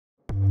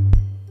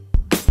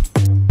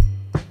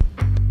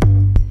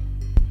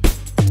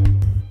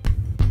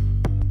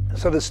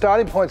So the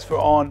starting points for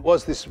on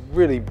was this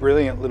really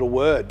brilliant little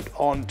word,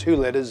 on, 2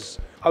 letters.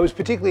 I was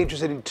particularly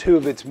interested in 2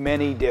 of its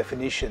many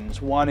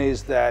definitions. One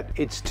is that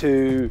it's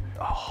to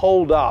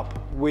hold up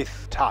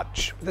with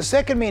touch. The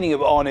second meaning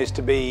of on is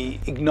to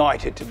be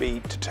ignited,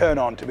 to turn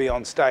on, to be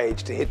on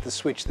stage, to hit the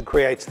switch that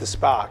creates the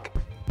spark.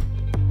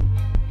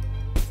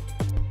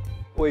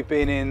 We've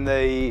been in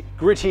the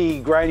gritty,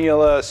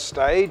 granular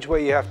stage where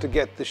you have to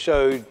get the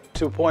show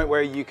to a point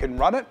where you can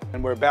run it,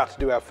 and we're about to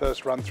do our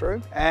first run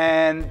through.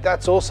 And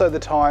that's also the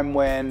time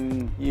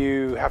when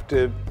you have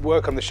to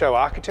work on the show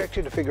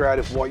architecture to figure out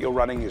if what you're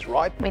running is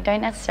right. We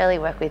don't necessarily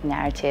work with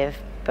narrative,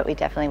 but we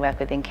definitely work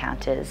with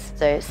encounters.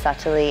 So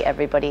subtly,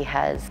 everybody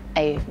has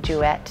a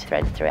duet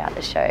thread throughout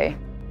the show.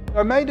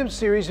 I made a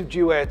series of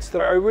duets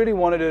that I really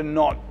wanted to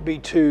not be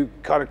too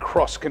kind of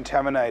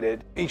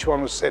cross-contaminated. Each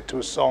one was set to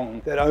a song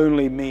that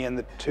only me and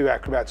the 2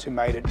 acrobats who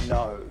made it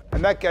know.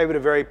 And that gave it a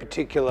very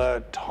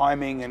particular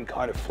timing and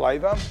kind of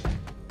flavour.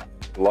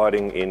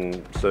 Lighting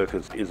in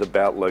circus is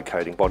about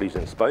locating bodies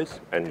in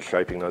space and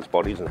shaping those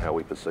bodies and how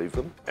we perceive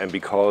them. And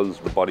because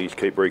the bodies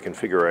keep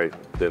reconfiguring,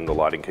 then the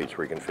lighting keeps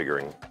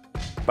reconfiguring.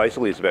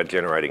 Basically, it's about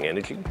generating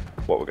energy.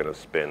 What we're going to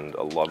spend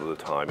a lot of the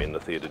time in the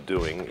theatre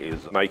doing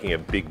is making a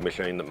big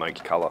machine that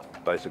makes colour,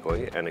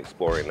 basically, and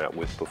exploring that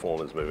with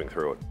performers moving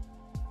through it.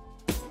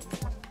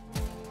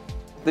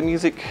 The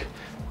music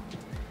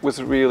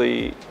was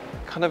really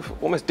kind of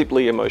almost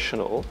deeply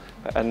emotional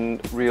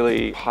and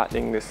really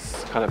heightening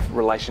this kind of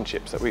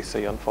relationships that we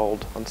see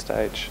unfold on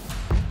stage.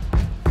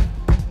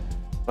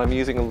 I'm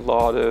using a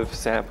lot of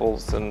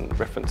samples and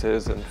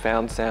references and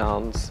found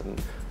sounds and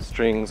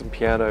strings and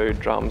piano,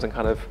 drums, and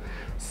kind of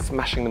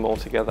smashing them all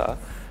together.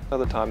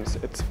 Other times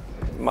it's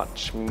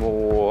much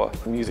more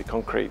music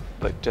concrete,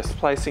 like just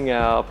placing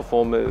our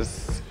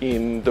performers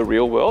in the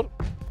real world.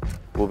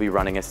 We'll be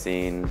running a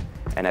scene,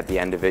 and at the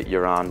end of it,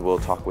 Yaron will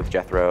talk with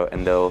Jethro,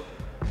 and they'll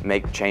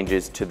make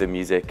changes to the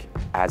music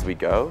as we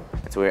go.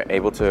 And so we're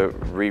able to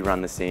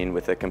rerun the scene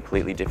with a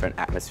completely different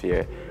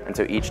atmosphere. And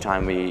so each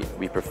time we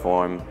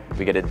perform,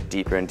 we get a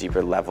deeper and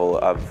deeper level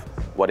of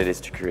what it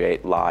is to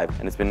create live.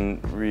 And it's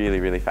been really,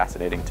 really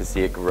fascinating to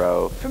see it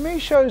grow. For me,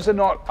 shows are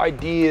not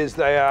ideas,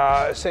 they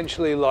are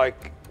essentially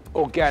like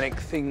organic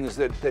things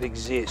that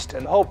exist,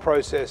 and the whole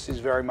process is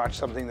very much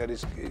something that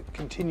is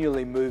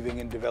continually moving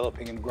and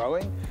developing and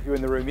growing. If you were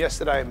in the room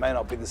yesterday, it may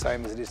not be the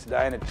same as it is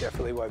today, and it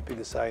definitely won't be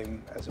the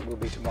same as it will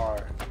be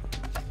tomorrow.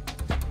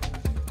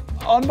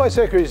 On By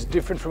Circa is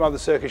different from other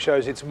circus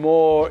shows. It's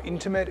more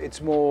intimate,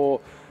 it's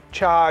more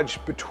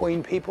charged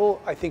between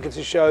people. I think it's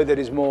a show that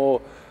is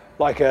more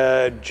like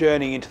a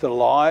journey into the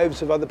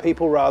lives of other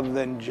people rather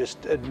than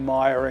just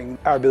admiring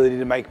our ability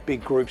to make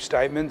big group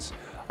statements.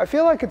 I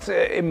feel like it's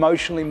an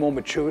emotionally more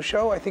mature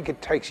show. I think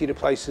it takes you to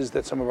places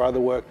that some of our other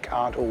work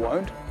can't or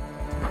won't.